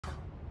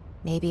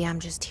Maybe I'm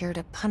just here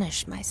to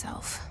punish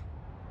myself.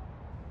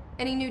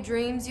 Any new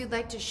dreams you'd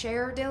like to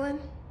share, Dylan?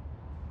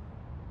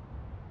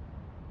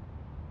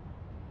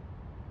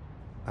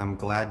 I'm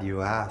glad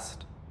you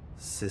asked,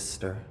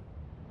 sister.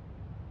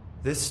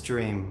 This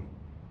dream,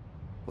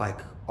 like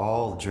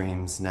all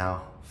dreams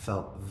now,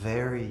 felt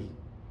very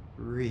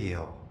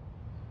real.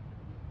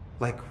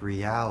 Like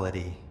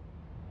reality.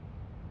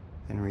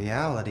 And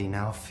reality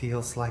now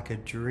feels like a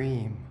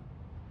dream.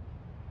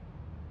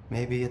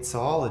 Maybe it's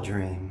all a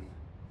dream.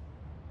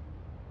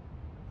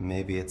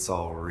 Maybe it's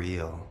all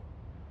real.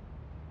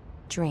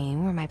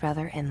 Dream where my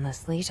brother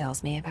endlessly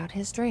tells me about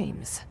his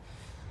dreams.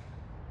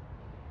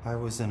 I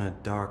was in a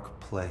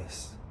dark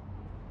place,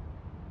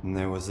 and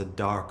there was a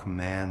dark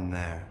man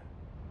there.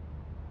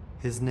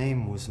 His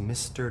name was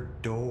Mr.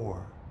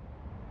 Door,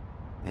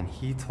 and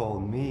he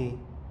told me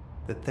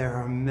that there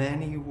are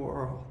many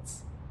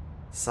worlds,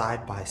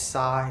 side by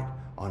side,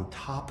 on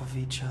top of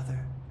each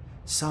other,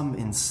 some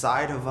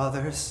inside of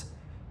others.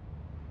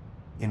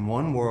 In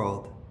one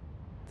world,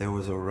 there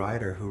was a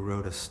writer who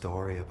wrote a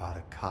story about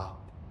a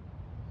cop.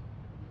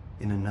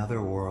 In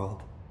another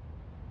world,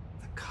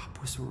 the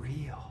cop was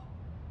real.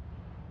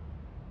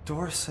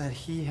 Door said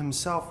he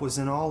himself was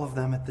in all of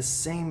them at the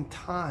same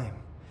time,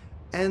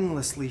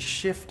 endlessly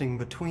shifting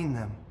between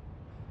them.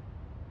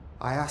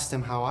 I asked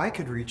him how I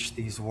could reach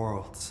these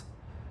worlds.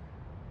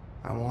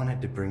 I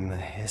wanted to bring the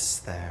hiss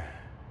there.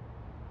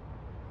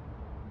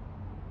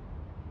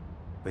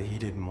 But he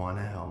didn't want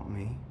to help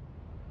me.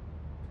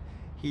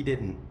 He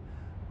didn't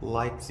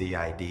like the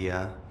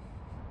idea.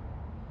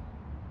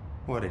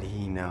 What did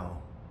he know?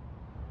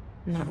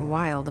 I'm not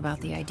wild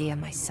about the idea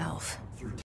myself.